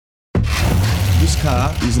This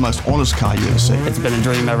car is the most honest car you ever see. It's been a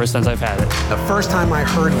dream ever since I've had it. The first time I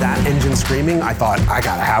heard that engine screaming, I thought, I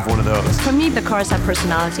gotta have one of those. For me, the cars have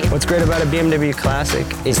personality. What's great about a BMW Classic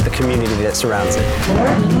is the community that surrounds it.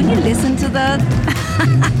 When you listen to that,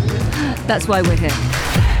 that's why we're here.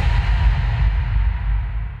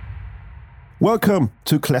 Welcome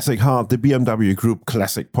to Classic Heart, the BMW Group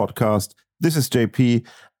Classic podcast. This is JP,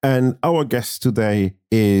 and our guest today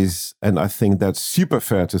is, and I think that's super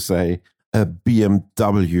fair to say, a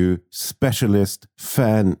BMW specialist,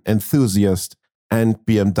 fan, enthusiast, and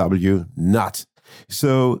BMW nut.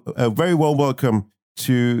 So a very warm welcome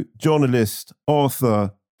to journalist,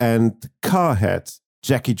 author, and car head,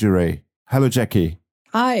 Jackie Jouret. Hello, Jackie.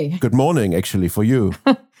 Hi. Good morning, actually, for you.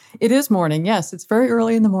 It is morning. Yes, it's very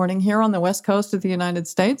early in the morning here on the west coast of the United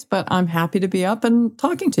States, but I'm happy to be up and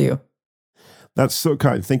talking to you. That's so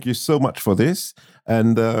kind. Thank you so much for this.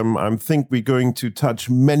 And I think we're going to touch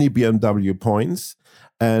many BMW points.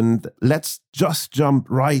 And let's just jump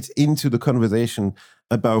right into the conversation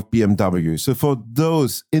about BMW. So for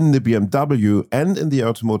those in the BMW and in the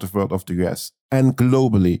automotive world of the US and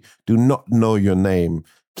globally do not know your name,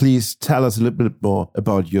 please tell us a little bit more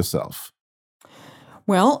about yourself.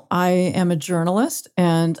 Well, I am a journalist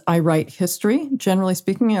and I write history. Generally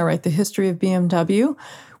speaking, I write the history of BMW,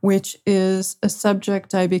 which is a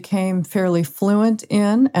subject I became fairly fluent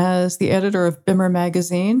in as the editor of Bimmer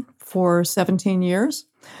magazine for 17 years.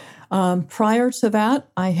 Prior to that,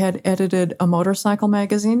 I had edited a motorcycle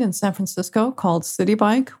magazine in San Francisco called City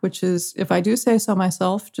Bike, which is, if I do say so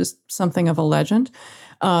myself, just something of a legend.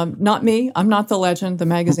 Not me. I'm not the legend. The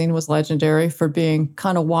magazine was legendary for being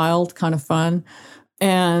kind of wild, kind of fun.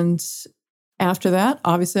 And after that,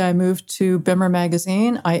 obviously, I moved to Bimmer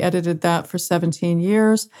magazine. I edited that for 17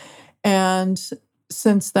 years. And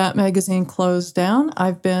since that magazine closed down,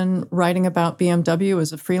 I've been writing about BMW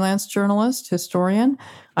as a freelance journalist, historian.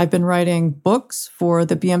 I've been writing books for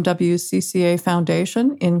the BMW CCA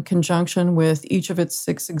Foundation in conjunction with each of its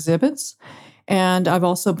 6 exhibits. And I've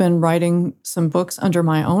also been writing some books under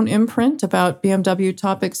my own imprint about BMW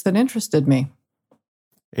topics that interested me.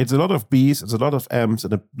 It's a lot of B's, it's a lot of M's,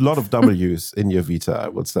 and a lot of W's in your vita, I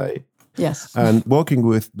would say. Yes. And working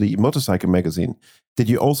with the motorcycle magazine, did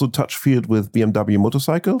you also touch field with BMW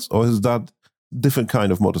motorcycles, or is that different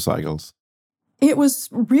kind of motorcycles? It was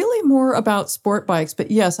really more about sport bikes, but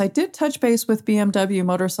yes, I did touch base with BMW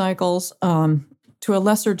motorcycles to a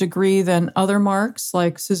lesser degree than other marques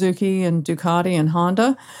like Suzuki and Ducati and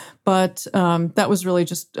Honda. But that was really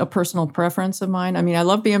just a personal preference of mine. I mean, I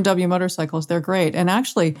love BMW motorcycles. They're great. And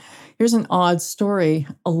actually, here's an odd story.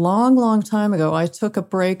 A long, long time ago, I took a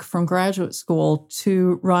break from graduate school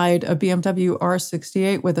to ride a BMW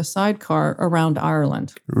R68 with a sidecar around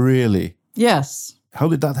Ireland. Really? Yes. How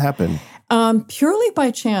did that happen? Purely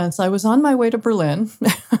by chance. I was on my way to Berlin.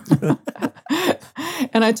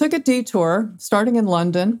 And I took a detour starting in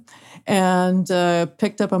London and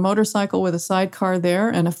picked up a motorcycle with a sidecar there.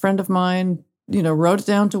 And a friend of mine, rode it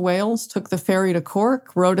down to Wales, took the ferry to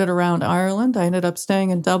Cork, rode it around Ireland. I ended up staying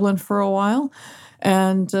in Dublin for a while.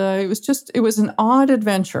 And it was an odd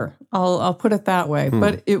adventure. I'll put it that way.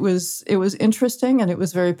 But it was interesting and it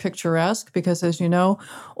was very picturesque because, as you know,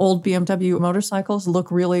 old BMW motorcycles look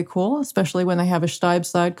really cool, especially when they have a Steib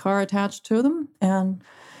sidecar attached to them. And,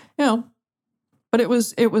 but it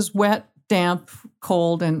was wet, damp,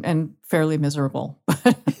 cold, and fairly miserable.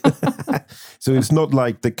 So it's not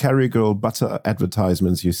like the Kerrygold butter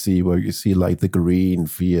advertisements you see, where you see like the green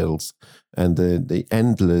fields and the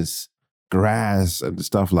endless grass and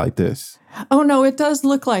stuff like this. Oh no, it does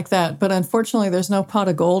look like that, but unfortunately, there's no pot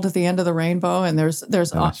of gold at the end of the rainbow, and there's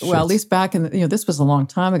at least back in this was a long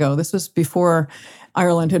time ago. This was before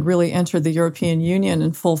Ireland had really entered the European Union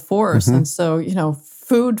in full force, and so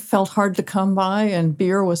food felt hard to come by, and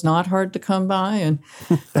beer was not hard to come by, and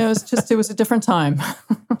it was a different time.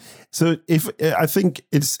 So I think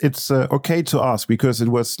it's okay to ask, because it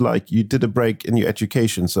was like you did a break in your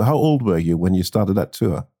education. So how old were you when you started that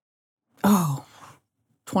tour? Oh,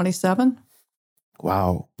 27.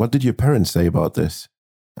 Wow. What did your parents say about this?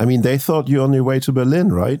 I mean, they thought you were on your way to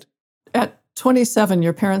Berlin, right? At 27,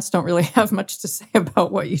 your parents don't really have much to say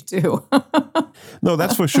about what you do. No,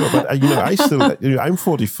 that's for sure. But, I still, I'm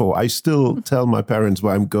 44. I still tell my parents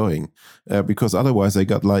where I'm going because otherwise I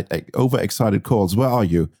got like overexcited calls. Where are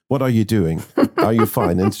you? What are you doing? Are you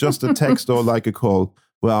fine? And it's just a text or like a call.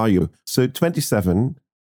 Where are you? So 27,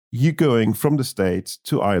 you going from the States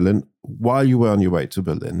to Ireland while you were on your way to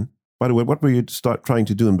Berlin. By the way, what were you trying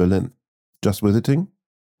to do in Berlin? Just visiting?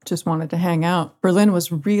 just wanted to hang out. Berlin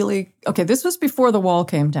was really, okay, this was before the wall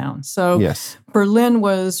came down. So Yes. Berlin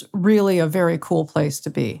was really a very cool place to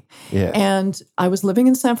be. Yeah. And I was living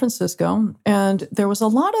in San Francisco, and there was a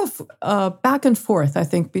lot of back and forth, I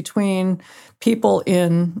think, between people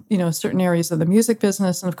in, certain areas of the music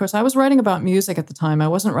business. And of course, I was writing about music at the time. I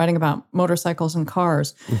wasn't writing about motorcycles and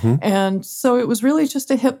cars. And so it was really just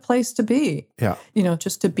a hip place to be. Yeah.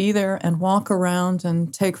 Just to be there and walk around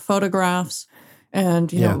and take photographs.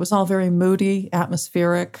 And, Yeah. it was all very moody,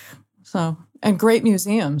 atmospheric. So, and great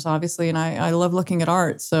museums, obviously. And I love looking at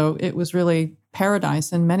art. So it was really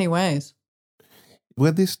paradise in many ways.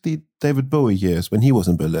 Were this the David Bowie years when he was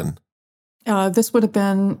in Berlin? This would have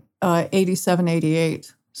been 87,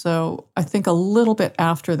 88. So I think a little bit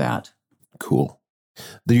after that. Cool.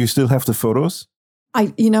 Do you still have the photos? I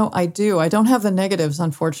do. I don't have the negatives,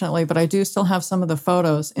 unfortunately, but I do still have some of the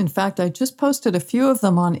photos. In fact, I just posted a few of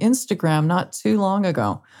them on Instagram not too long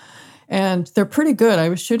ago. And they're pretty good. I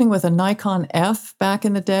was shooting with a Nikon F back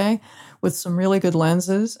in the day with some really good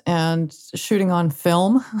lenses and shooting on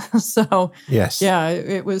film. So, Yes. yeah,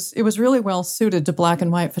 it was really well suited to black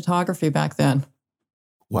and white photography back then.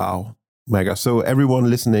 Wow. Mega. So everyone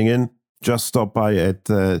listening in, just stop by at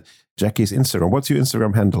Jackie's Instagram. What's your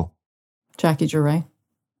Instagram handle? Jackie Jouret.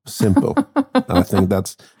 Simple. I think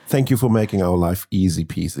thank you for making our life easy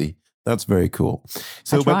peasy. That's very cool.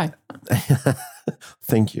 So, I try.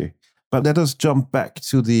 Thank you. But let us jump back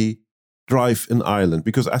to the drive in Ireland,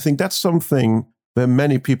 because I think that's something where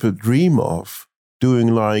many people dream of, doing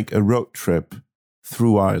like a road trip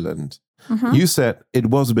through Ireland. You said it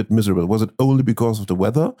was a bit miserable. Was it only because of the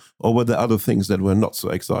weather, or were there other things that were not so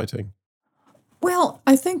exciting? Well,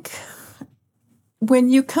 I think when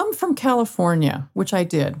you come from California, which I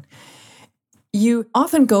did, you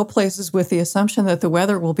often go places with the assumption that the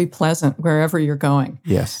weather will be pleasant wherever you're going.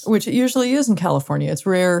 Yes. Which it usually is in California. It's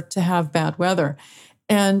rare to have bad weather.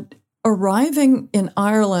 And arriving in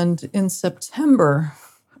Ireland in September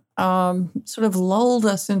sort of lulled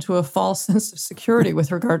us into a false sense of security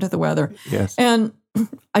with regard to the weather. Yes. And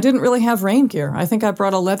I didn't really have rain gear. I think I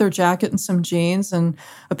brought a leather jacket and some jeans and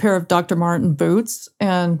a pair of Dr. Martin boots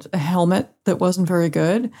and a helmet that wasn't very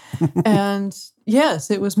good. And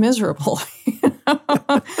yes, it was miserable.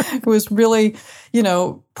 It was really,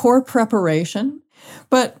 poor preparation.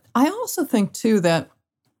 But I also think, too, that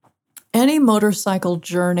any motorcycle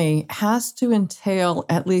journey has to entail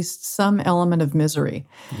at least some element of misery.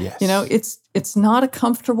 Yes. It's not a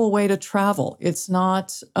comfortable way to travel. It's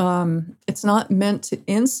not meant to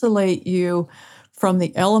insulate you from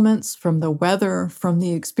the elements, from the weather, from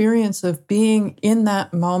the experience of being in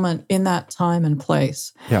that moment, in that time and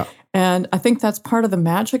place. Yeah. And I think that's part of the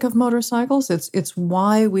magic of motorcycles. It's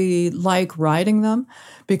why we like riding them,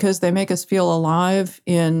 because they make us feel alive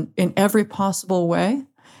in every possible way.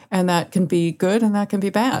 And that can be good and that can be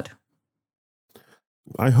bad.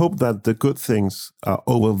 I hope that the good things are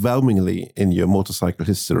overwhelmingly in your motorcycle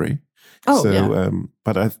history. Oh, yeah.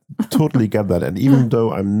 But I totally get that. And even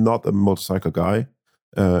though I'm not a motorcycle guy,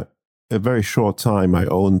 a very short time I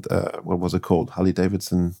owned, what was it called? Harley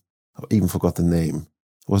Davidson. I even forgot the name.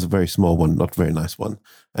 It was a very small one, not very nice one.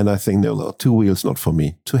 And I think, no, 2 wheels, not for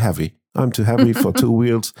me. Too heavy. I'm too heavy for 2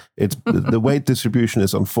 wheels. The weight distribution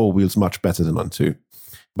is on 4 wheels much better than on 2.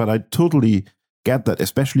 But I totally get that,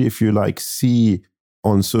 especially if you see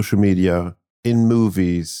on social media, in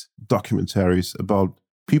movies, documentaries about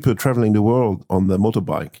people traveling the world on their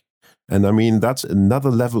motorbike. And I mean, that's another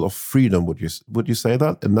level of freedom. Would you say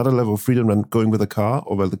that? Another level of freedom than going with a car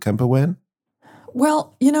or with a camper van?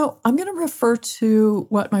 Well, I'm going to refer to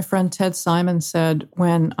what my friend Ted Simon said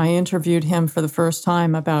when I interviewed him for the first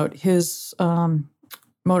time about his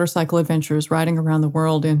motorcycle adventures, riding around the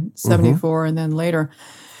world in 74 and then later.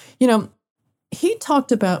 He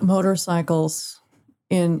talked about motorcycles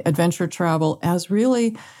in adventure travel as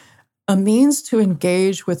really a means to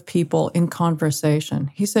engage with people in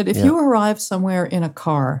conversation. He said, if you arrive somewhere in a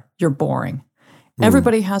car, you're boring.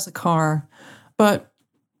 Everybody has a car, but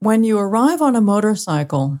when you arrive on a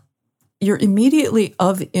motorcycle, you're immediately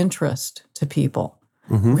of interest to people.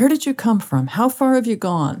 Where did you come from? How far have you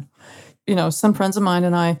gone? Some friends of mine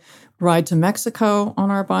and I ride to Mexico on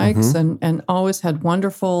our bikes and always had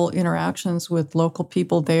wonderful interactions with local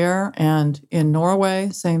people there. And in Norway,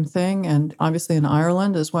 same thing. And obviously in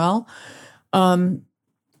Ireland as well.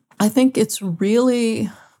 I think it's really,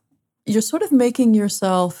 you're sort of making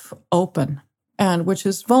yourself open, and which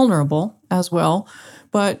is vulnerable as well,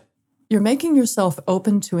 but you're making yourself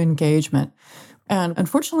open to engagement. And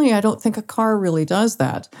unfortunately, I don't think a car really does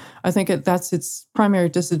that. I think that's its primary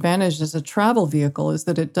disadvantage as a travel vehicle, is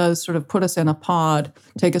that it does sort of put us in a pod,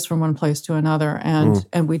 take us from one place to another,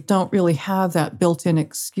 and we don't really have that built-in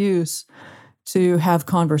excuse to have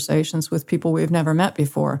conversations with people we've never met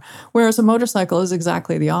before. Whereas a motorcycle is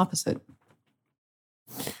exactly the opposite.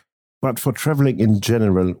 But for traveling in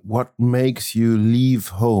general, what makes you leave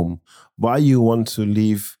home? Why you want to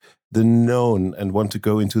leave the known and want to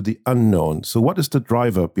go into the unknown? So what is the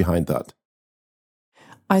driver behind that?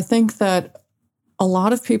 I think that a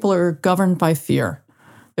lot of people are governed by fear.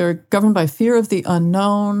 They're governed by fear of the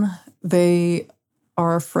unknown. They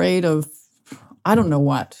are afraid of, I don't know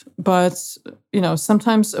what, but,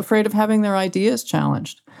 sometimes afraid of having their ideas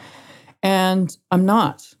challenged. And I'm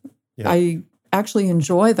not. Yeah. I actually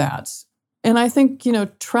enjoy that. And I think,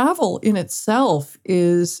 travel in itself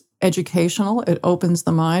is educational. It opens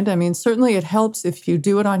the mind. I mean, certainly it helps if you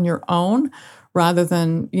do it on your own rather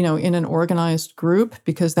than, in an organized group,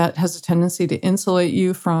 because that has a tendency to insulate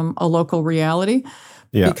you from a local reality.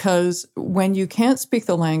 Yeah. Because when you can't speak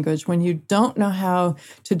the language, when you don't know how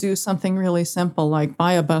to do something really simple like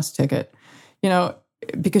buy a bus ticket,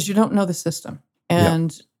 because you don't know the system.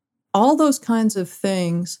 And all those kinds of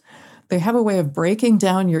things, they have a way of breaking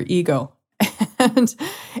down your ego.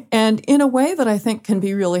 And in a way that I think can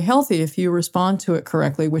be really healthy if you respond to it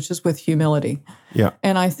correctly, which is with humility. Yeah.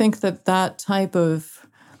 And I think that type of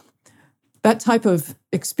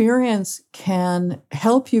experience can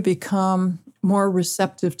help you become more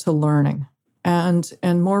receptive to learning and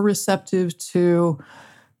more receptive to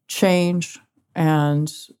change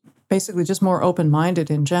and basically just more open-minded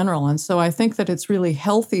in general. And so I think that it's really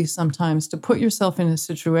healthy sometimes to put yourself in a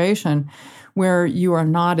situation where you are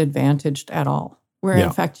not advantaged at all, where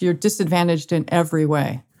in fact you're disadvantaged in every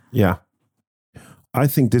way. Yeah. I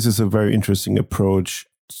think this is a very interesting approach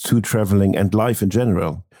to traveling and life in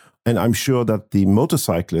general. And I'm sure that the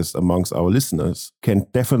motorcyclists amongst our listeners can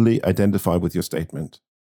definitely identify with your statement.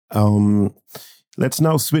 Let's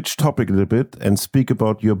now switch topic a little bit and speak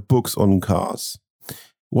about your books on cars.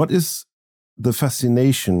 What is the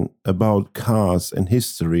fascination about cars and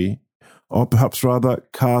history, or perhaps rather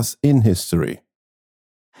cars in history?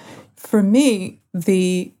 For me,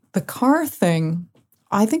 the car thing,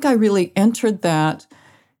 I think I really entered that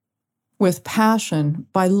with passion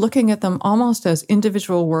by looking at them almost as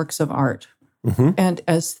individual works of art and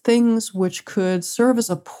as things which could serve as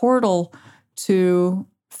a portal to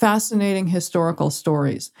fascinating historical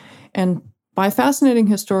stories. And by fascinating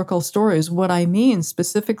historical stories, what I mean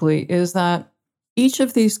specifically is that each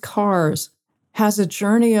of these cars has a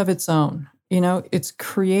journey of its own. It's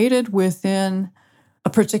created within a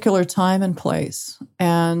particular time and place,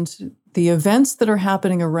 and the events that are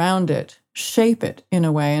happening around it shape it in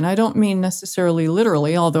a way. And I don't mean necessarily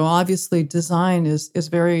literally, although obviously design is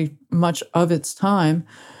very much of its time,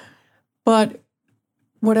 but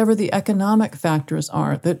whatever the economic factors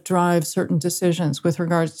are that drive certain decisions with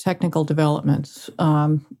regard to technical development,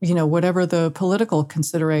 whatever the political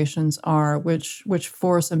considerations are which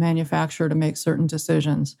force a manufacturer to make certain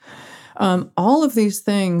decisions. All of these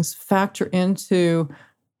things factor into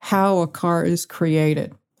how a car is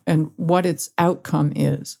created and what its outcome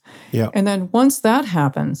is. Yeah. And then once that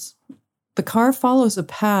happens, the car follows a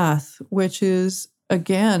path which is,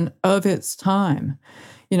 again, of its time.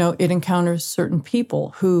 It encounters certain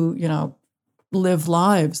people who, live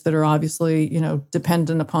lives that are obviously,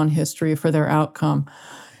 dependent upon history for their outcome.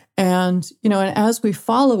 And as we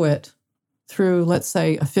follow it through, let's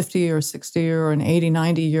say, a 50 or 60 or an 80,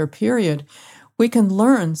 90 year period, we can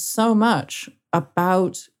learn so much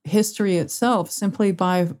about history itself simply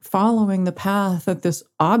by following the path that this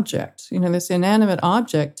object, this inanimate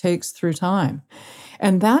object takes through time.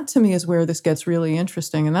 And that, to me, is where this gets really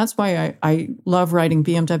interesting. And that's why I love writing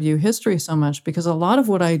BMW history so much, because a lot of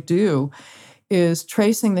what I do is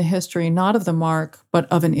tracing the history, not of the marque,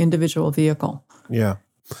 but of an individual vehicle. Yeah.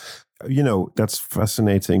 That's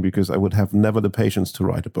fascinating, because I would have never the patience to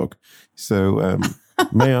write a book. So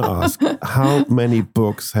may I ask, how many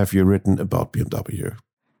books have you written about BMW?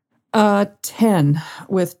 10,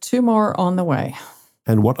 with 2 more on the way.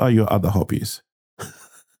 And what are your other hobbies?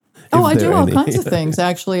 I do all kinds of things,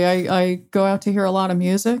 actually. I go out to hear a lot of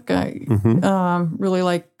music. I really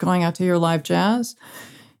like going out to hear live jazz.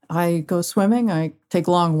 I go swimming. I take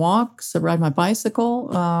long walks. I ride my bicycle,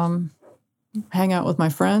 hang out with my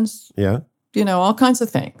friends. Yeah. All kinds of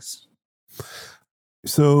things.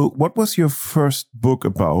 So what was your first book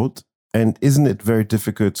about? And isn't it very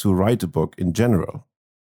difficult to write a book in general?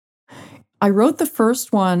 I wrote the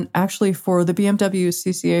first one actually for the BMW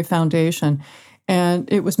CCA Foundation.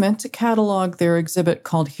 And it was meant to catalog their exhibit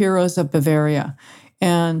called Heroes of Bavaria.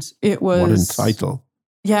 And it was... What a title.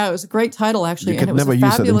 Yeah, it was a great title, actually. You could and it was never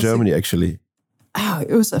use that in Germany, actually. Oh,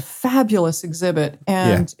 it was a fabulous exhibit.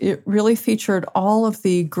 And it really featured all of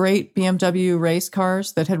the great BMW race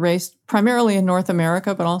cars that had raced primarily in North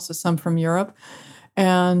America, but also some from Europe.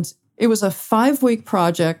 And it was a 5-week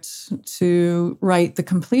project to write the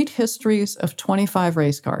complete histories of 25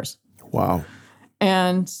 race cars. Wow.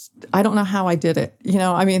 And I don't know how I did it.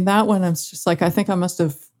 That one, I was just like, I think I must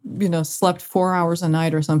have, slept 4 hours a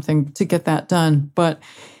night or something to get that done. But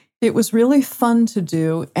it was really fun to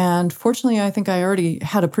do. And fortunately, I think I already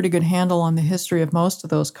had a pretty good handle on the history of most of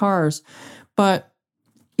those cars. But,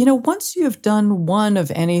 once you've done one of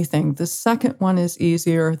anything, the second one is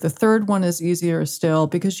easier. The third one is easier still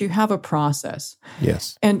because you have a process.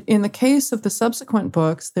 Yes. And in the case of the subsequent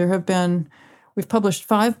books, we've published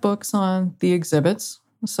 5 books on the exhibits.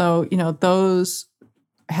 So, those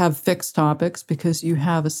have fixed topics because you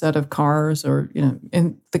have a set of cars or,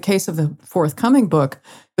 in the case of the forthcoming book,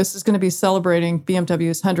 this is going to be celebrating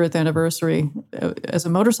BMW's 100th anniversary as a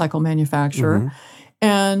motorcycle manufacturer. Mm-hmm.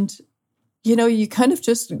 And, you kind of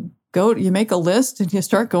just you make a list and you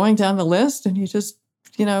start going down the list and you just,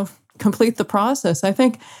 complete the process. I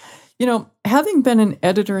think, having been an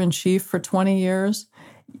editor-in-chief for 20 years,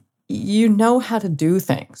 you know how to do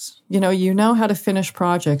things. You know how to finish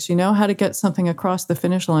projects. You know how to get something across the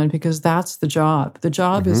finish line because that's the job. The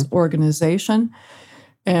job is organization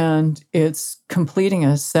and it's completing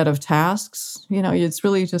a set of tasks. It's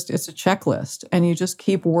really it's a checklist and you just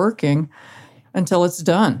keep working until it's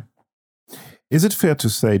done. Is it fair to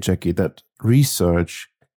say, Jackie, that research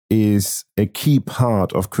is a key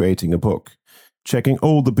part of creating a book? Checking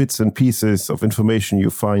all the bits and pieces of information you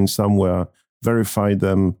find somewhere, verify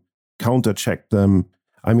them, counter-check them.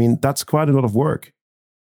 That's quite a lot of work.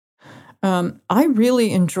 I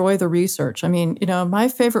really enjoy the research. My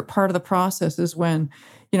favorite part of the process is when,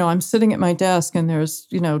 I'm sitting at my desk and there's,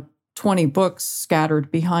 20 books scattered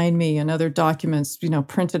behind me and other documents,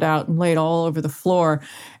 printed out and laid all over the floor.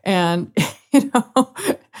 And,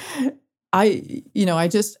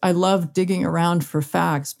 I love digging around for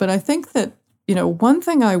facts. But I think that, one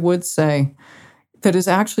thing I would say that is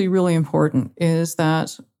actually really important is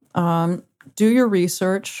that do your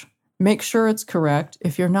research, make sure it's correct.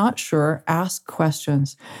 If you're not sure, ask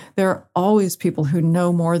questions. There are always people who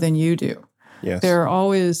know more than you do. Yes. There are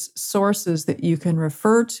always sources that you can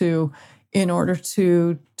refer to in order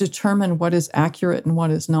to determine what is accurate and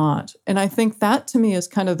what is not. And I think that to me is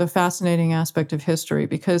kind of the fascinating aspect of history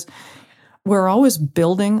because we're always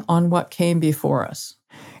building on what came before us.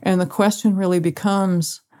 And the question really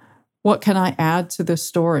becomes, what can I add to this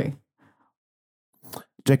story?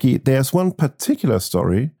 Jackie, there's one particular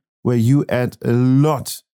story where you add a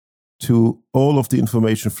lot to all of the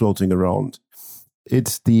information floating around.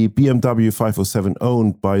 It's the BMW 507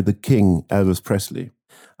 owned by the king, Elvis Presley.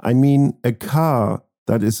 A car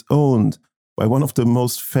that is owned by one of the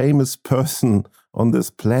most famous person on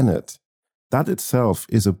this planet. That itself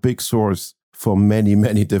is a big source for many,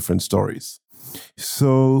 many different stories.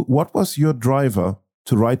 So what was your driver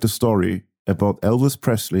to write the story about Elvis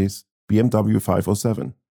Presley's BMW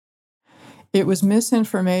 507? It was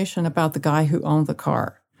misinformation about the guy who owned the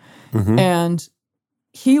car. Mm-hmm. And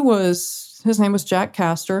his name was Jack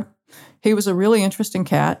Castor. He was a really interesting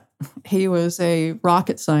cat. He was a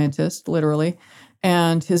rocket scientist, literally.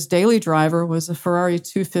 And his daily driver was a Ferrari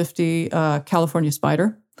 250 California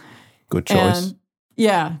Spider. Good choice. And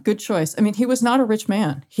yeah, good choice. He was not a rich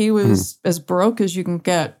man. He was as broke as you can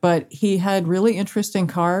get, but he had really interesting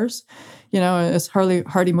cars. As Hardy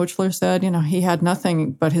Muchler said, he had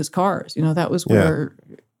nothing but his cars. That was where,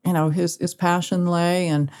 his passion lay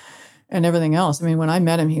and everything else. When I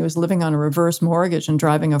met him, he was living on a reverse mortgage and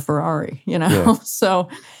driving a Ferrari, Yeah. So,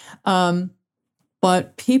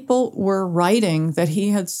 but people were writing that he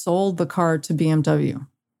had sold the car to BMW.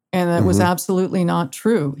 And that was absolutely not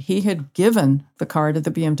true. He had given the car to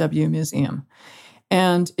the BMW Museum.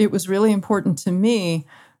 And it was really important to me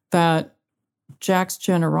that Jack's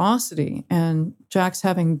generosity and Jack's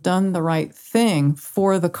having done the right thing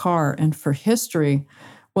for the car and for history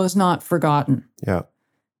was not forgotten. Yeah.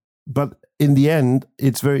 But in the end,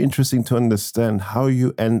 it's very interesting to understand how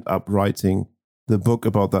you end up writing the book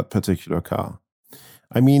about that particular car.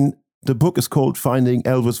 The book is called Finding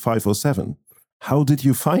Elvis 507. How did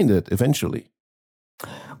you find it eventually?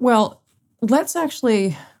 Well, let's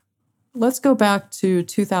go back to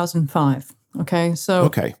 2005. Okay. So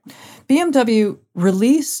BMW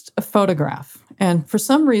released a photograph, and for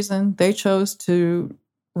some reason they chose to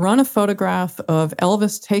run a photograph of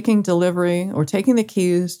Elvis taking delivery or taking the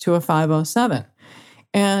keys to a 507.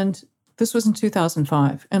 And this was in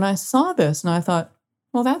 2005. And I saw this and I thought,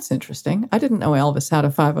 well, that's interesting. I didn't know Elvis had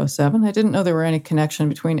a 507. I didn't know there were any connection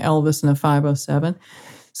between Elvis and a 507.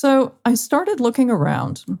 So I started looking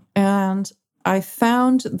around and I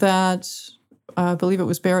found that I believe it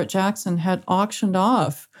was Barrett Jackson had auctioned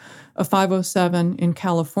off a 507 in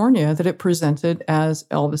California that it presented as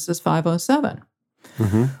Elvis's 507.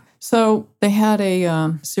 Mm-hmm. So they had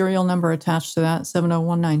a serial number attached to that,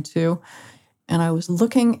 70192. And I was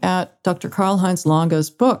looking at Dr. Karl-Heinz Lange's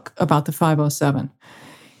book about the 507.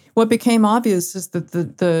 What became obvious is that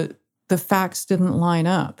the facts didn't line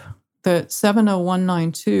up. The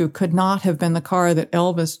 70192 could not have been the car that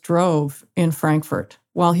Elvis drove in Frankfurt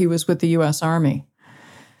while he was with the U.S. Army.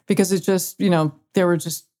 Because it just, there were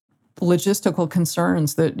just logistical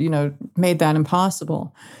concerns that, made that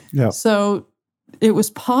impossible. Yeah. So it was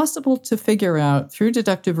possible to figure out through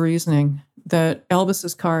deductive reasoning that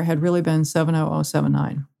Elvis's car had really been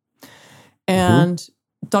 70079. And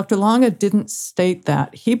Dr. Lange didn't state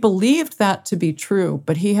that. He believed that to be true,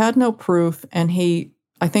 but he had no proof, and he,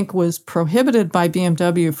 I think, was prohibited by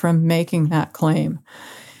BMW from making that claim.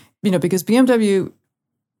 Because BMW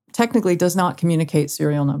technically does not communicate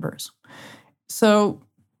serial numbers. So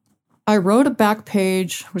I wrote a back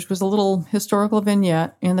page, which was a little historical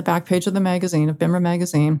vignette in the back page of the magazine, of BIMR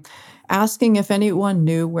magazine, asking if anyone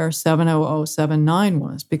knew where 70079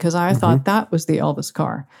 was, because I thought that was the Elvis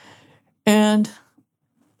car. And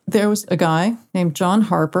there was a guy named John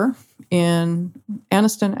Harper in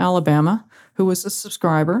Anniston, Alabama, who was a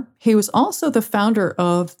subscriber. He was also the founder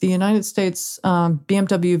of the United States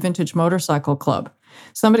BMW Vintage Motorcycle Club,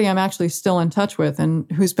 somebody I'm actually still in touch with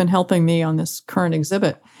and who's been helping me on this current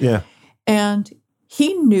exhibit. Yeah. And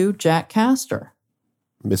he knew Jack Castor.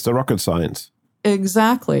 Mr. Rocket Science.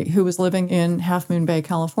 Exactly, who was living in Half Moon Bay,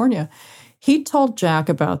 California. He told Jack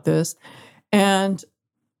about this, and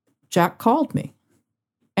Jack called me.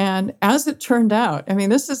 And as it turned out,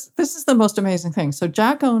 this is the most amazing thing. So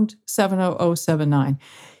Jack owned 70079.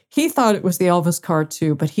 He thought it was the Elvis car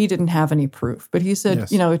too, but he didn't have any proof. But he said,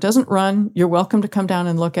 Yes. it doesn't run. You're welcome to come down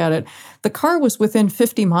and look at it. The car was within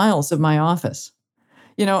 50 miles of my office.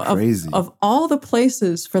 Crazy. Of all the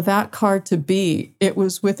places for that car to be, it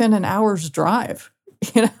was within an hour's drive.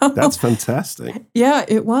 That's fantastic. Yeah,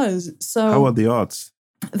 it was. So How are the odds?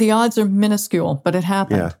 The odds are minuscule, but it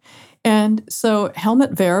happened. Yeah. And so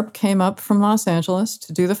Helmut Verb came up from Los Angeles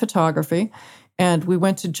to do the photography. And we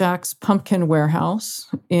went to Jack's pumpkin warehouse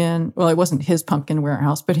it wasn't his pumpkin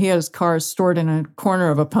warehouse, but he had his cars stored in a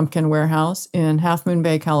corner of a pumpkin warehouse in Half Moon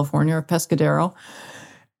Bay, California, or Pescadero.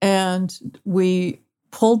 And we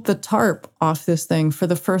pulled the tarp off this thing for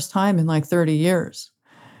the first time in like 30 years.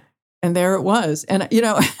 And there it was. And,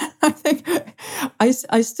 I think I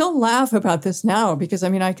still laugh about this now because,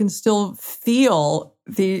 I can still feel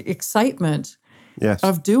the excitement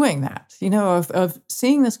of doing that, of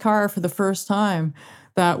seeing this car for the first time.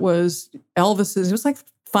 That was Elvis's. It was like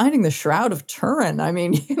finding the Shroud of Turin.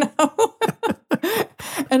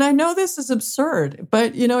 And I know this is absurd,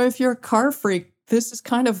 but, if you're a car freak, this is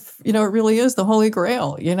kind of, it really is the Holy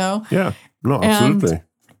Grail, Yeah, no, absolutely.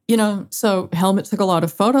 And, so Helmut took a lot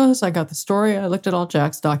of photos. I got the story. I looked at all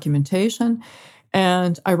Jack's documentation,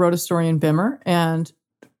 and I wrote a story in BIMR, and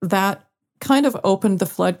that kind of opened the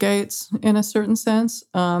floodgates in a certain sense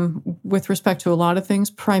with respect to a lot of things,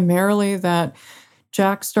 primarily that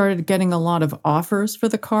Jack started getting a lot of offers for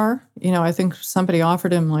the car. I think somebody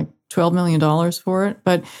offered him like $12 million for it,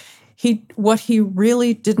 but what he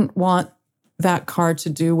really didn't want that car to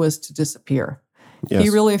do was to disappear. Yes.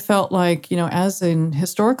 He really felt like, as an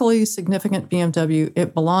historically significant BMW,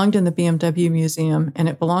 it belonged in the BMW Museum and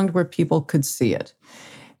it belonged where people could see it.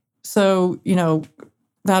 So,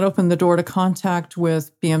 that opened the door to contact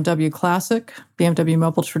with BMW Classic, BMW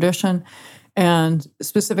Mobile Tradition, and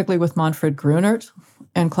specifically with Manfred Grunert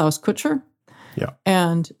and Klaus Kutscher. Yeah.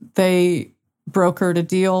 And they brokered a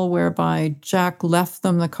deal whereby Jack left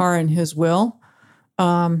them the car in his will.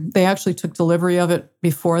 They actually took delivery of it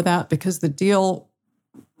before that because the deal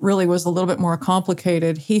really was a little bit more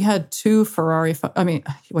complicated. He had two Ferrari, he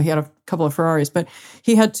had a couple of Ferraris, but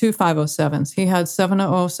he had two 507s. He had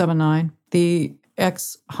 70079, the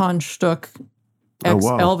ex-Hans Stuck,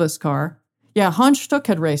 ex-Elvis car. Yeah, Hans Stuck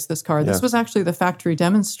had raced this car. This was actually the factory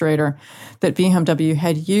demonstrator that BMW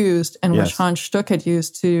had used and which Hans Stuck had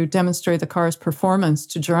used to demonstrate the car's performance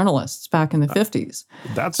to journalists back in the 50s.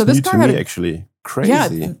 That's new to me, actually.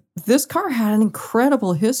 Crazy. Yeah, this car had an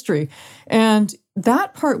incredible history. And,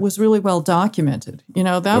 that part was really well documented.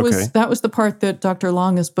 That was the part that Dr.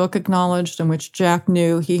 Longa's book acknowledged, and which Jack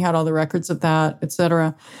knew. He had all the records of that, et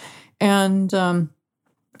cetera. And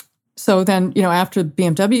so then, after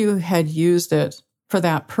BMW had used it for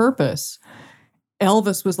that purpose,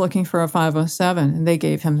 Elvis was looking for a 507, and they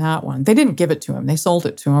gave him that one. They didn't give it to him. They sold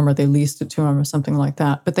it to him, or they leased it to him, or something like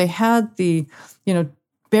that. But they had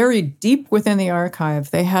buried deep within the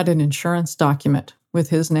archive, they had an insurance document with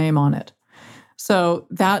his name on it. So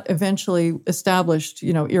that eventually established,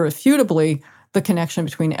 irrefutably, the connection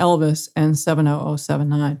between Elvis and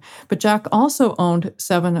 70079. But Jack also owned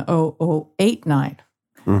 70089.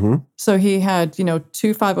 Mm-hmm. So he had, two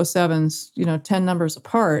 507s, 10 numbers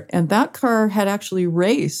apart. And that car had actually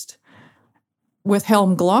raced with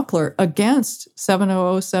Helm Glockler against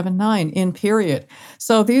 70079 in period.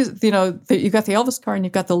 So these, you got the Elvis car and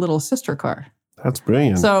you've got the little sister car. That's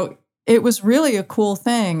brilliant. So it was really a cool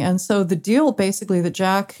thing. And so the deal basically that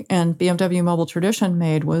Jack and BMW Mobile Tradition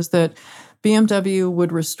made was that BMW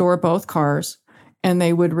would restore both cars and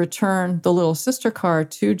they would return the little sister car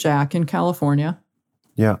to Jack in California.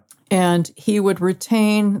 Yeah. And he would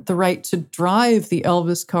retain the right to drive the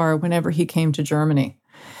Elvis car whenever he came to Germany.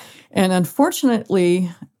 And unfortunately,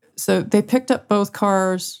 so they picked up both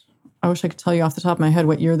cars. I wish I could tell you off the top of my head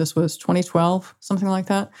what year this was, 2012, something like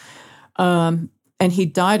that. And he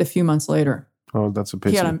died a few months later. Oh, that's a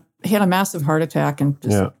pity. He had a massive heart attack and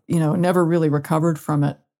just, never really recovered from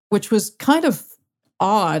it, which was kind of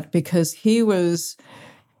odd because he was,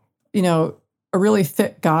 a really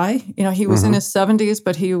fit guy. He was in his 70s,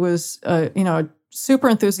 but he was, a super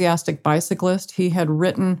enthusiastic bicyclist. He had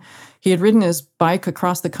ridden his bike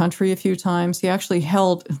across the country a few times. He actually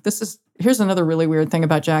here's another really weird thing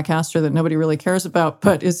about Jack Astor that nobody really cares about,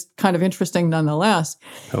 but is kind of interesting nonetheless.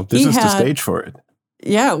 Oh, this is the stage for it.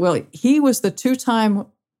 Yeah, well, he was the 2-time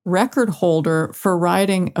record holder for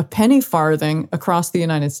riding a penny farthing across the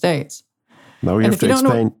United States. Now we have to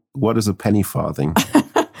explain what is a penny farthing.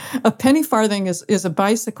 A penny farthing is a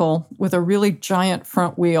bicycle with a really giant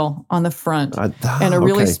front wheel on the front and a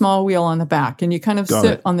really small wheel on the back. And you kind of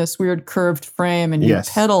sit on this weird curved frame and you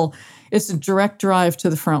pedal. It's a direct drive to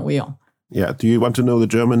the front wheel. Yeah. Do you want to know the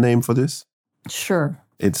German name for this? Sure.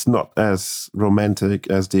 It's not as romantic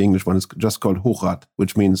as the English one. It's just called Hochrad,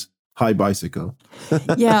 which means high bicycle.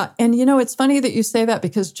 Yeah. And, it's funny that you say that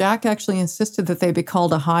because Jack actually insisted that they be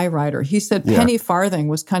called a high rider. He said penny farthing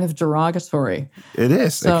was kind of derogatory. It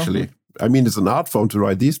is, actually. I mean, it's an art form to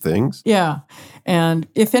ride these things. Yeah. And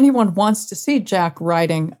if anyone wants to see Jack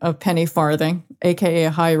riding a penny farthing, a.k.a.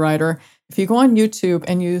 a high rider, if you go on YouTube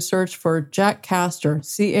and you search for Jack Castor,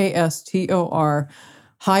 Castor,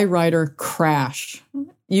 high rider crash,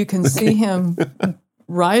 you can see him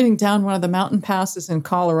riding down one of the mountain passes in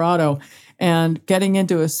Colorado and getting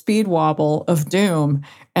into a speed wobble of doom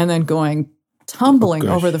and then going tumbling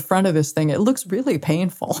over the front of this thing. It looks really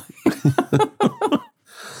painful.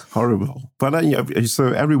 Horrible. But so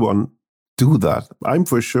everyone do that. I'm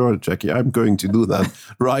for sure, Jackie, I'm going to do that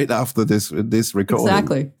right after this recording.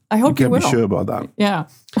 Exactly. I hope you will. You can be sure about that. Yeah.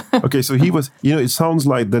 Okay, so he was, it sounds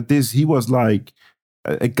like he was like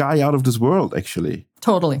a guy out of this world, actually.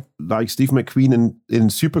 Totally. Like Steve McQueen in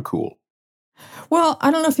Super Cool. Well, I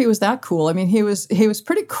don't know if he was that cool. I mean, he was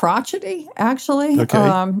pretty crotchety, actually.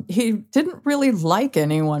 Okay. He didn't really like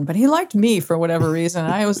anyone, but he liked me for whatever reason.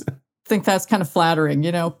 I always think that's kind of flattering,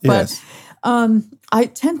 But yes. I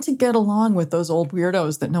tend to get along with those old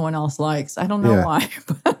weirdos that no one else likes. I don't know why.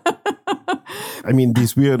 I mean,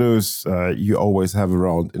 these weirdos you always have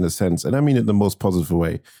around in a sense. And I mean it in the most positive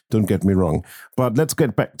way. Don't get me wrong. But let's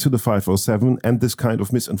get back to the 507 and this kind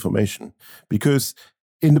of misinformation. Because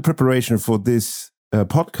in the preparation for this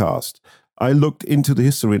podcast, I looked into the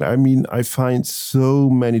history. And I mean, I find so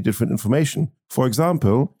many different information. For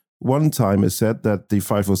example, one time it said that the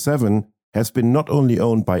 507 has been not only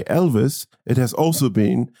owned by Elvis, it has also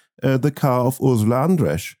been the car of Ursula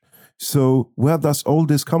Andress. So where does all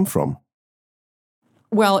this come from?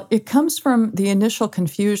 Well, it comes from the initial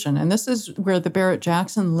confusion. And this is where the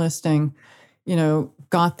Barrett-Jackson listing,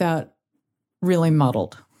 got that really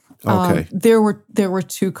muddled. Okay. There were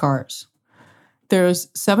two cars. There's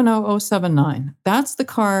 70079. That's the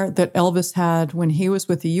car that Elvis had when he was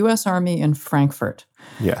with the U.S. Army in Frankfurt.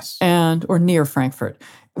 Yes. Or near Frankfurt,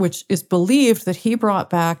 which is believed that he brought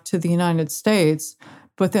back to the United States,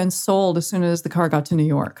 but then sold as soon as the car got to New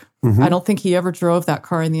York. Mm-hmm. I don't think he ever drove that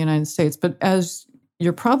car in the United States. But as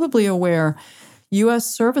you're probably aware, U.S.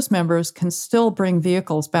 service members can still bring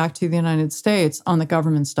vehicles back to the United States on the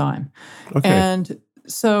government's dime. Okay. And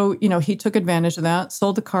so, he took advantage of that,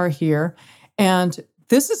 sold the car here. And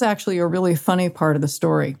this is actually a really funny part of the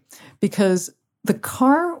story because the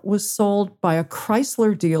car was sold by a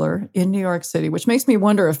Chrysler dealer in New York City, which makes me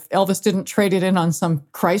wonder if Elvis didn't trade it in on some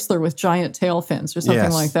Chrysler with giant tail fins or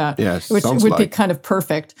something like that. Yes, which sounds would be like. kind of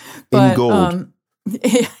perfect. In gold.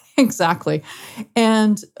 Exactly.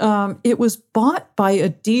 And it was bought by a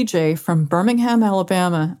DJ from Birmingham,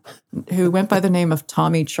 Alabama, who went by the name of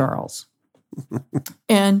Tommy Charles.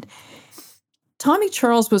 And Tommy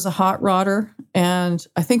Charles was a hot rodder, and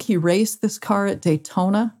I think he raced this car at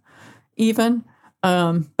Daytona even.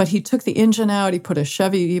 But he took the engine out, he put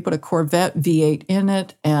a Corvette V8 in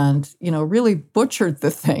it, and, really butchered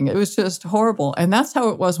the thing. It was just horrible. And that's how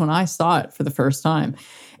it was when I saw it for the first time.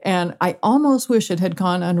 And I almost wish it had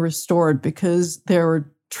gone unrestored, because there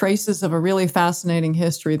were traces of a really fascinating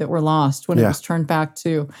history that were lost when it was turned back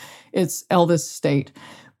to its Elvis state,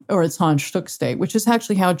 or its Hans Stuck state, which is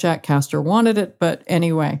actually how Jack Castor wanted it. But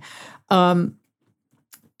anyway,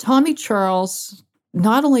 Tommy Charles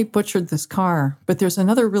not only butchered this car, but there's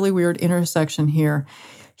another really weird intersection here.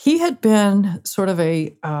 He had been sort of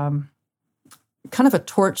a kind of a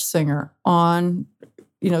torch singer on,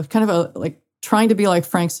 kind of trying to be like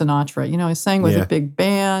Frank Sinatra. He sang with a big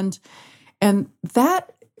band. And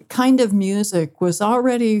that kind of music was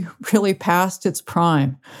already really past its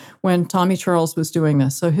prime when Tommy Charles was doing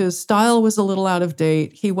this. So his style was a little out of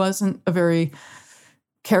date. He wasn't a very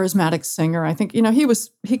charismatic singer. I think,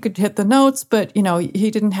 he could hit the notes, but,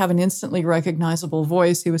 he didn't have an instantly recognizable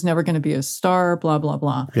voice. He was never going to be a star, blah, blah,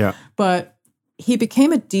 blah. Yeah. But he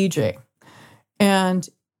became a DJ. And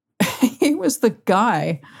he was the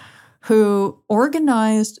guy who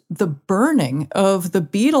organized the burning of the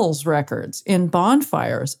Beatles records in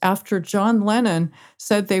bonfires after John Lennon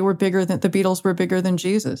said the Beatles were bigger than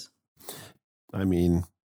Jesus. I mean,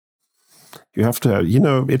 you have to,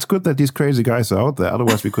 it's good that these crazy guys are out there.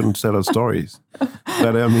 Otherwise, we couldn't tell our stories.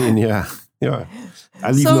 But I mean, yeah.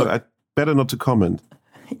 I better not to comment.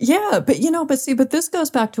 Yeah, but this goes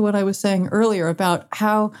back to what I was saying earlier about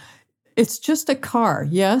how it's just a car.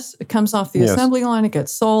 Yes, it comes off the assembly line, it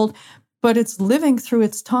gets sold, but it's living through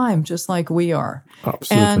its time just like we are.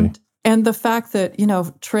 Absolutely. And the fact that,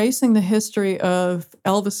 tracing the history of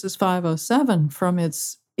Elvis's 507 from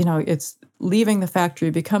its leaving the factory,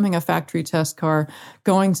 becoming a factory test car,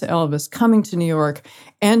 going to Elvis, coming to New York,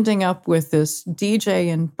 ending up with this DJ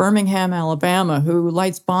in Birmingham, Alabama, who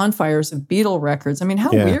lights bonfires of Beatle records. I mean,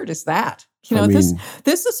 how weird is that?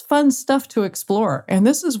 This is fun stuff to explore. And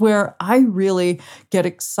this is where I really get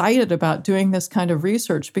excited about doing this kind of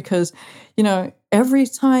research, because, every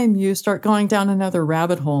time you start going down another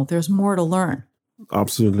rabbit hole, there's more to learn.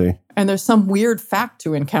 Absolutely. And there's some weird fact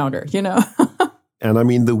to encounter, And I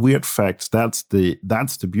mean, the weird facts, that's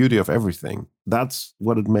the beauty of everything. That's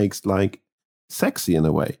what it makes sexy in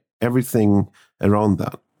a way. Everything around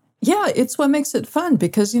that. Yeah, it's what makes it fun,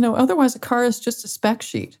 because, otherwise a car is just a spec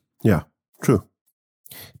sheet. Yeah, true.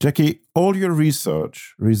 Jackie, all your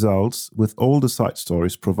research results with all the side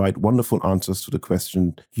stories provide wonderful answers to the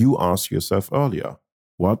question you asked yourself earlier.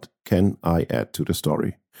 What can I add to the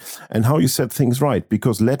story? And how you said things right,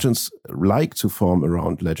 because legends like to form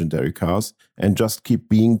around legendary cars and just keep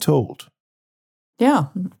being told. Yeah,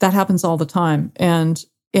 that happens all the time. And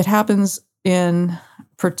it happens in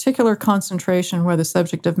particular concentration where the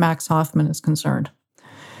subject of Max Hoffman is concerned.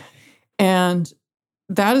 And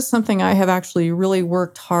that is something I have actually really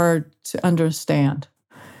worked hard to understand.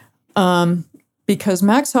 Because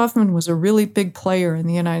Max Hoffman was a really big player in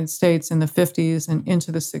the United States in the 50s and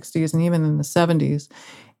into the 60s and even in the 70s.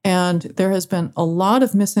 And there has been a lot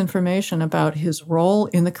of misinformation about his role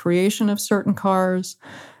in the creation of certain cars,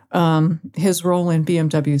 his role in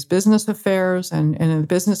BMW's business affairs and in the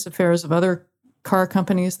business affairs of other car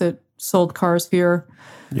companies that sold cars here.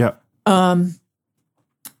 Yeah.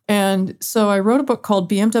 And so I wrote a book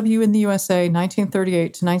called BMW in the USA, 1938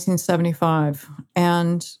 to 1975.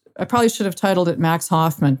 And I probably should have titled it Max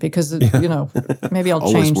Hoffman, because, maybe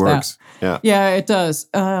I'll change works. that. Yeah, it does.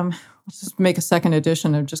 Let's just make a second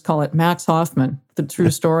edition and just call it Max Hoffman, the true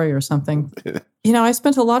story or something. I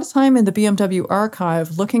spent a lot of time in the BMW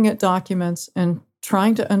archive looking at documents and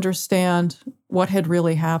trying to understand what had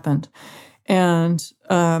really happened. And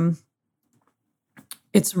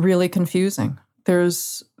it's really confusing.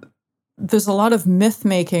 There's a lot of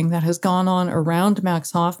myth-making that has gone on around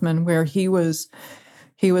Max Hoffman, where he was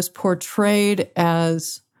portrayed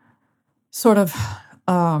as sort of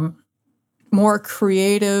more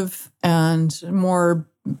creative and more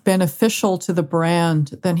beneficial to the brand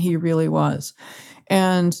than he really was.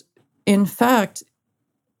 And in fact,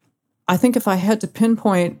 I think if I had to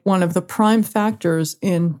pinpoint one of the prime factors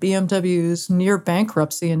in BMW's near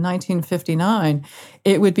bankruptcy in 1959,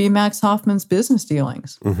 it would be Max Hoffman's business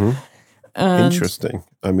dealings. Mm-hmm. And Interesting.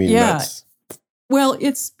 I mean, yeah. that's... Well,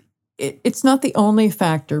 it's not the only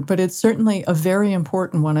factor, but it's certainly a very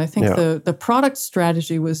important one. I think the product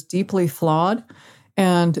strategy was deeply flawed,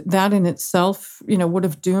 and that in itself, would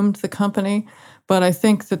have doomed the company. But I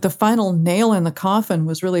think that the final nail in the coffin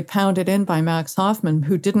was really pounded in by Max Hoffman,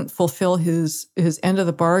 who didn't fulfill his end of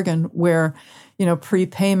the bargain where,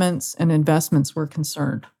 prepayments and investments were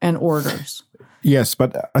concerned and orders. Yes,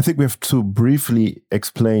 but I think we have to briefly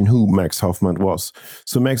explain who Max Hoffman was.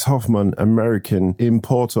 So Max Hoffman, American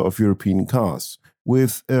importer of European cars,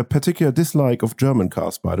 with a particular dislike of German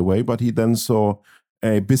cars, by the way, but he then saw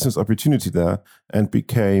a business opportunity there and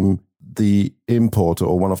became the importer,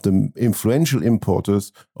 or one of the influential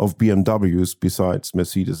importers of BMWs, besides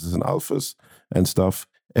Mercedes and Alphas and stuff,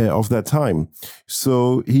 of that time.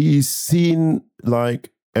 So he's seen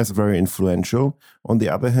as very influential. On the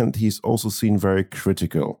other hand, he's also seen very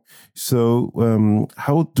critical. So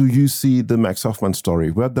how do you see the Max Hoffman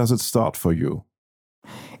story? Where does it start for you?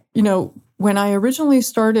 When I originally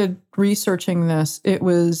started researching this, it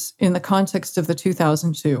was in the context of the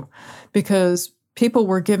 2002, because people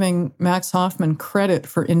were giving Max Hoffman credit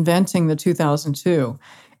for inventing the 2002.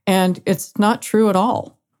 And it's not true at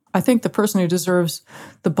all. I think the person who deserves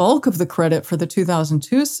the bulk of the credit for the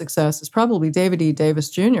 2002 success is probably David E. Davis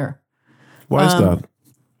Jr. Why is that?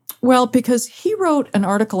 Well, because he wrote an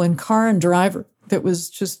article in Car and Driver that was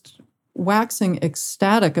just waxing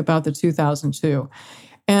ecstatic about the 2002.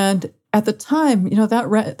 And at the time,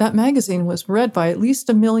 that magazine was read by at least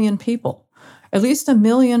 1 million people. At least 1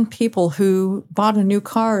 million people who bought a new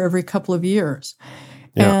car every couple of years.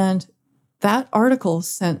 Yeah. And that article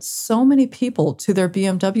sent so many people to their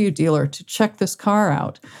BMW dealer to check this car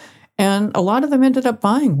out. And a lot of them ended up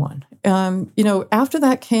buying one. After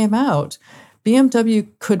that came out, BMW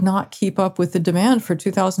could not keep up with the demand for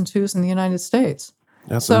 2002s in the United States.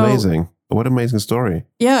 That's amazing. What an amazing story.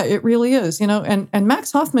 Yeah, it really is. And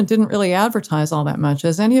Max Hoffman didn't really advertise all that much.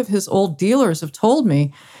 As any of his old dealers have told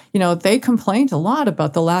me, they complained a lot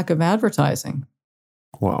about the lack of advertising.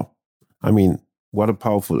 Wow. I mean, what a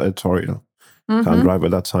powerful editorial. Mm-hmm. Car and Driver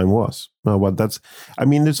at that time was.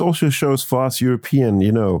 This also shows for us European,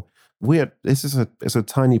 this is a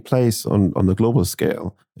tiny place on the global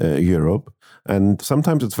scale, Europe. And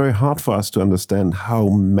sometimes it's very hard for us to understand how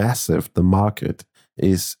massive the market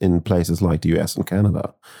is in places like the US and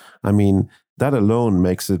Canada. I mean, that alone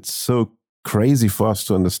makes it so crazy for us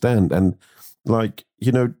to understand. And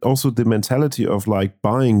also the mentality of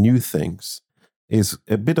buying new things is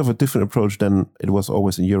a bit of a different approach than it was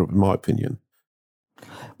always in Europe, in my opinion.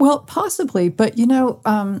 Well, possibly. But,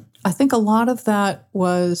 I think a lot of that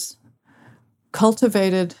was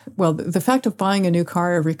cultivated. Well, the fact of buying a new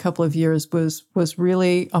car every couple of years was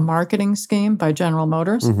really a marketing scheme by General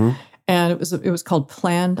Motors. Mm-hmm. And it was called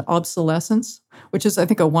planned obsolescence, which is, I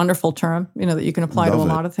think, a wonderful term, that you can apply to a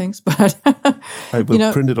lot of things. But I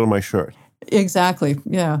will print it on my shirt. Exactly.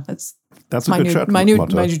 Yeah, that's my new shirt my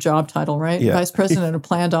new job title, right? Yeah. Vice President of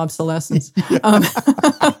Planned Obsolescence.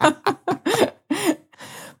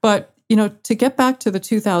 But to get back to the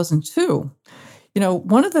 2002,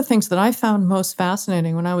 one of the things that I found most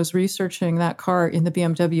fascinating when I was researching that car in the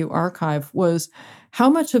BMW archive was how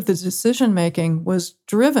much of the decision-making was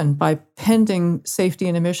driven by pending safety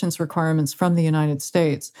and emissions requirements from the United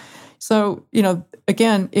States. So,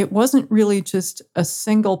 again, it wasn't really just a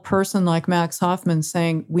single person like Max Hoffman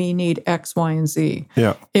saying, we need X, Y, and Z.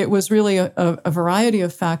 Yeah. It was really a variety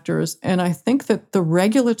of factors. And I think that the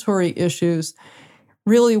regulatory issues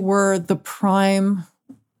really were the prime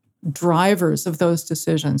drivers of those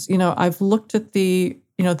decisions. I've looked at the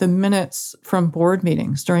minutes from board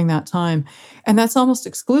meetings during that time, and that's almost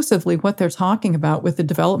exclusively what they're talking about with the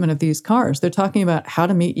development of these cars. They're talking about how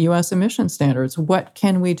to meet U.S. emission standards. What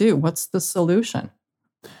can we do? What's the solution?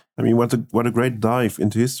 I mean, what a great dive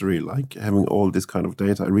into history, having all this kind of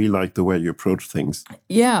data. I really like the way you approach things.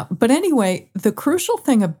 Yeah, but anyway, the crucial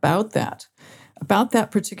thing about that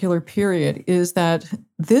particular period is that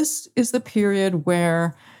this is the period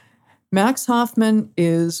where Max Hoffman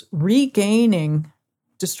is regaining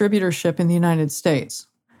distributorship in the United States.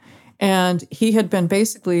 And he had been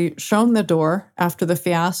basically shown the door after the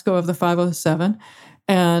fiasco of the 507.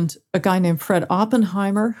 And a guy named Fred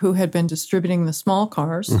Oppenheimer, who had been distributing the small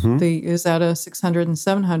cars, the Isetta 600 and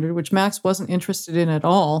 700, which Max wasn't interested in at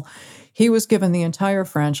all, he was given the entire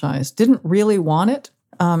franchise. Didn't really want it.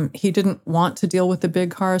 He didn't want to deal with the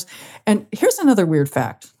big cars. And here's another weird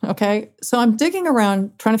fact, okay? So I'm digging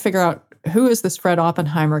around trying to figure out who is this Fred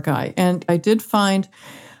Oppenheimer guy. And I did find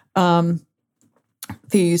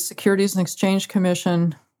the Securities and Exchange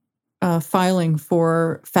Commission filing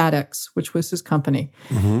for FedEx, which was his company.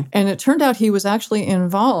 Mm-hmm. And it turned out he was actually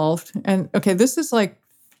involved. And okay, this is like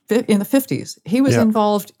in the 50s. He was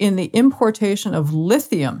involved in the importation of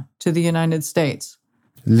lithium to the United States.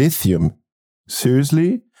 Lithium?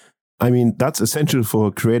 Seriously? I mean, that's essential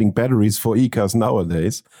for creating batteries for e-cars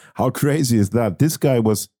nowadays. How crazy is that? This guy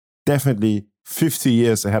was definitely 50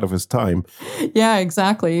 years ahead of his time. Yeah,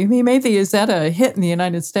 exactly. He made the Isetta a hit in the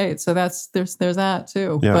United States, so there's that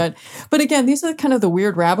too. Yeah. But again, these are kind of the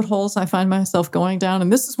weird rabbit holes I find myself going down,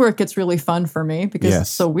 and this is where it gets really fun for me because it's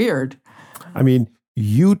so weird. I mean,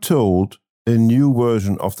 you told a new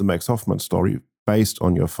version of the Max Hoffman story based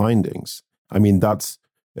on your findings. I mean, that's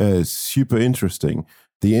super interesting.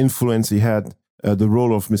 The influence he had, the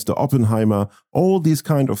role of Mr. Oppenheimer, all these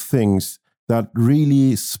kind of things that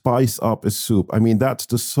really spice up a soup. I mean, that's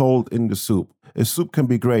the salt in the soup. A soup can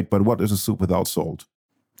be great, but what is a soup without salt?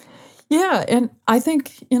 Yeah, and I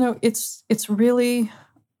think, it's really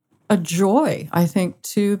a joy, I think,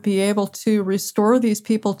 to be able to restore these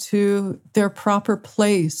people to their proper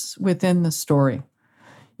place within the story.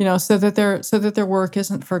 So that their work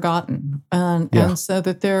isn't forgotten, and so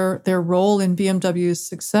that their role in BMW's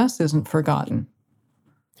success isn't forgotten.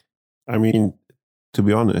 I mean, to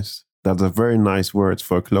be honest, that's a very nice words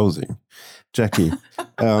for closing. Jackie,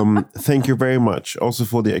 thank you very much also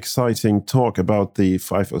for the exciting talk about the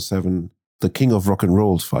 507, the King of Rock and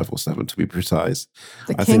Roll's 507 to be precise.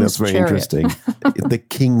 I think that's very interesting. The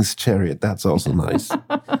King's Chariot, that's also nice.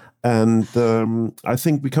 And I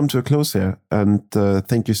think we come to a close here. And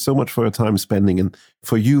thank you so much for your time spending and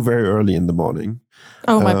for you very early in the morning.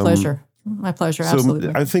 Oh, my pleasure. My pleasure,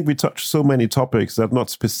 absolutely. So I think we touched so many topics that not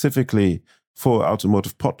specifically for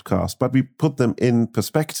automotive podcast, but we put them in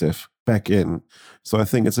perspective back in. So I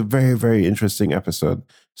think it's a very, very interesting episode.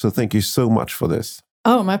 So thank you so much for this.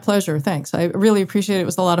 Oh, my pleasure. Thanks. I really appreciate it. It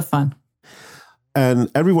was a lot of fun.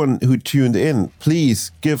 And everyone who tuned in,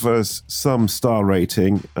 please give us some star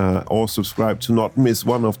rating or subscribe to not miss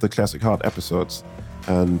one of the Classic Heart episodes.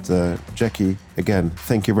 And Jackie, again,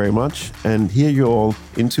 thank you very much. And hear you all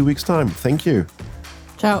in 2 weeks' time. Thank you.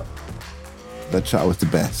 Ciao. The ciao is the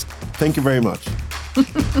best. Thank you very much.